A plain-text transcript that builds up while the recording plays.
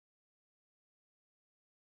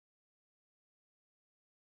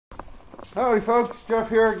Howdy folks, Jeff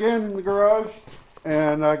here again in the garage,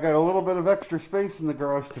 and I got a little bit of extra space in the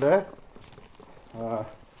garage today.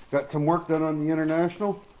 Got some work done on the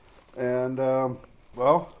International, and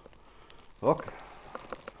well, look,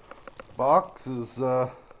 box is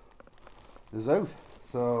out.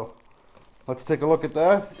 So let's take a look at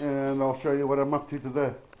that, and I'll show you what I'm up to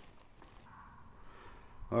today.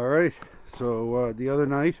 All right, so the other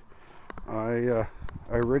night I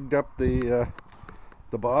rigged up the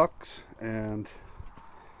box and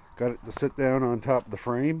got it to sit down on top of the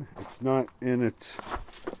frame. It's not in its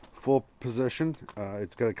full position.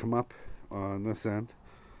 It's got to come up on this end,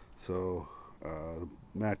 so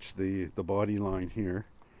match the body line here.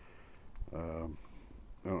 I don't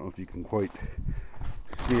know if you can quite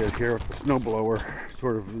see it here with the snowblower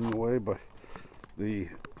sort of in the way, but the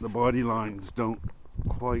body lines don't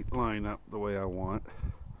quite line up the way I want.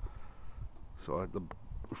 So at the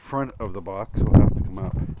front of the box will have to come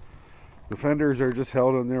up. The fenders are just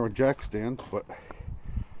held on there with jack stands, but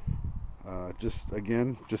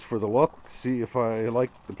just for the look, see if I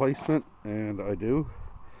like the placement, and I do.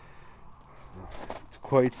 It's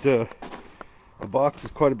quite the box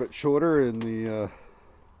is quite a bit shorter, and the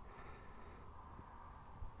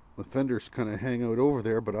fenders kind of hang out over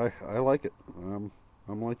there, but I like it. I'm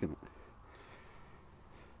liking it.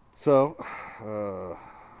 So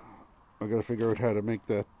I got to figure out how to make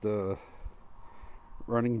that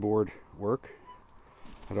running board work.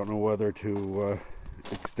 I don't know whether to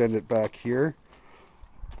extend it back here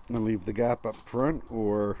and leave the gap up front,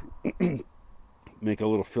 or make a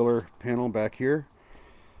little filler panel back here,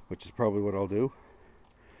 which is probably what I'll do.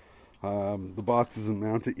 The box isn't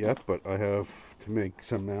mounted yet, but I have to make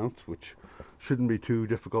some mounts, which shouldn't be too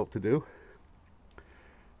difficult to do.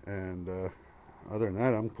 And other than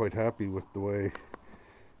that, I'm quite happy with the way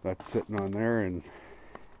that's sitting on there and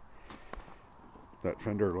that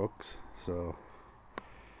fender looks. So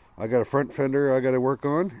I got a front fender I got to work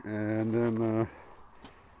on, and then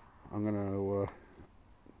I'm gonna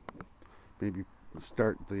maybe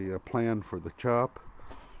start the plan for the chop.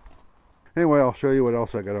 Anyway, I'll show you what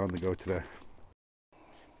else I got on the go today.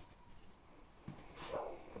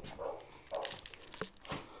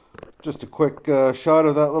 Just a quick shot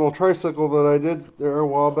of that little tricycle that I did there a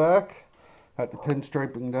while back. Had the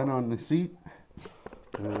pinstriping done on the seat,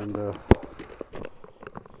 and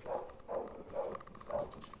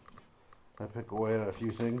I pick away at a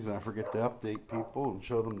few things, and I forget to update people and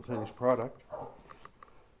show them the finished product.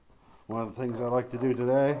 One of the things I like to do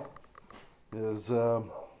today is I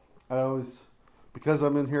always, because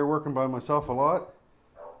I'm in here working by myself a lot,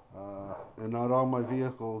 and not all my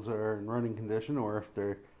vehicles are in running condition, or if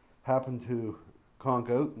they happen to conk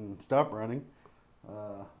out and stop running,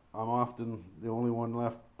 I'm often the only one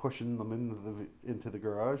left pushing them into the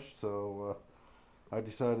garage. So I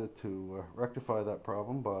decided to rectify that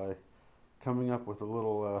problem by coming up with a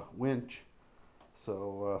little winch.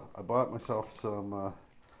 So I bought myself some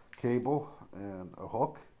cable and a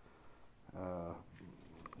hook,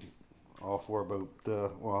 all for about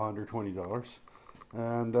under $20.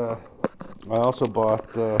 And I also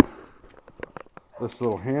bought this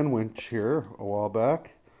little hand winch here a while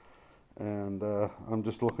back, and I'm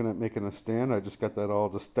just looking at making a stand. I just got that all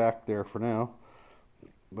just stacked there for now,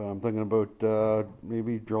 but I'm thinking about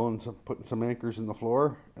maybe putting some anchors in the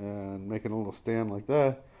floor and making a little stand like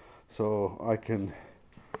that, so I can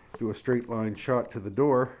do a straight line shot to the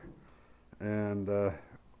door and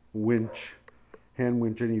hand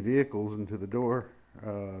winch any vehicles into the door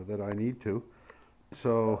that I need to.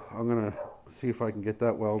 So I'm gonna see if I can get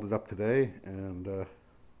that welded up today, and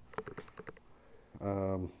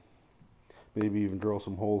maybe even drill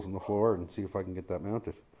some holes in the floor and see if I can get that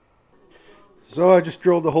mounted. So I just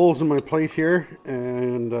drilled the holes in my plate here,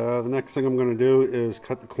 and the next thing I'm going to do is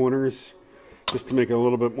cut the corners just to make it a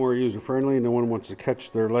little bit more user friendly. No one wants to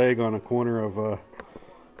catch their leg on a corner of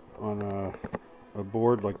a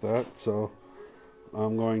board like that, so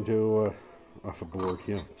I'm going to off a board,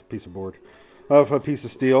 yeah, it's a piece of board, off a piece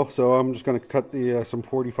of steel. So I'm just going to cut the some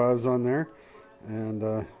 45s on there,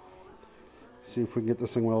 and see if we can get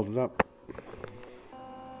this thing welded up.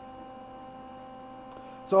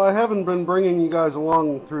 So I haven't been bringing you guys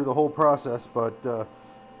along through the whole process, but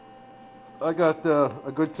I got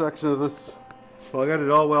a good section of this. Well, I got it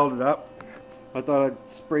all welded up. I thought I'd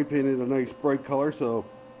spray paint it a nice bright color so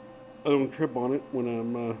I don't trip on it when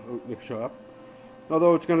I'm out in the shop.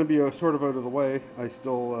 Although it's going to be sort of out of the way, I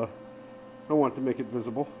still I want to make it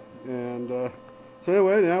visible. And so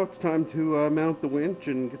anyway, now it's time to mount the winch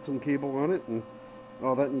and get some cable on it and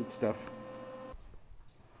all that neat stuff.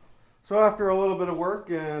 So after a little bit of work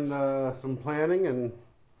and some planning and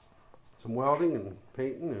some welding and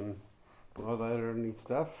painting and all that other neat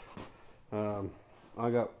stuff. Um, I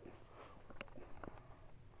got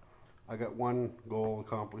one goal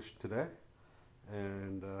accomplished today,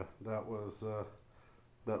 and that was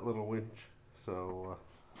that little winch. So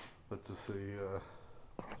let's just see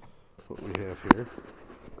what we have here.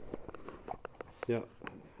 Yeah,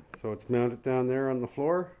 so it's mounted down there on the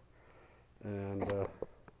floor, and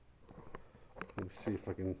let's see if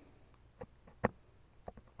I can.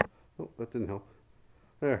 Oh, that didn't help.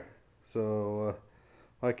 There. So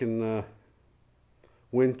I can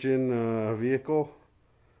winch in a vehicle,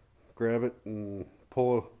 grab it, and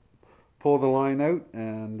pull the line out,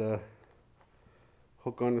 and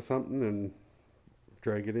hook onto something and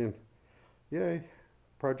drag it in. Yay!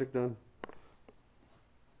 Project done.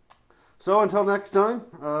 So until next time,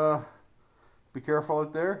 be careful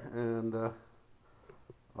out there, and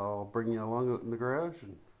I'll bring you along out in the garage,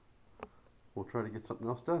 and we'll try to get something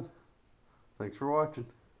else done. Thanks for watching.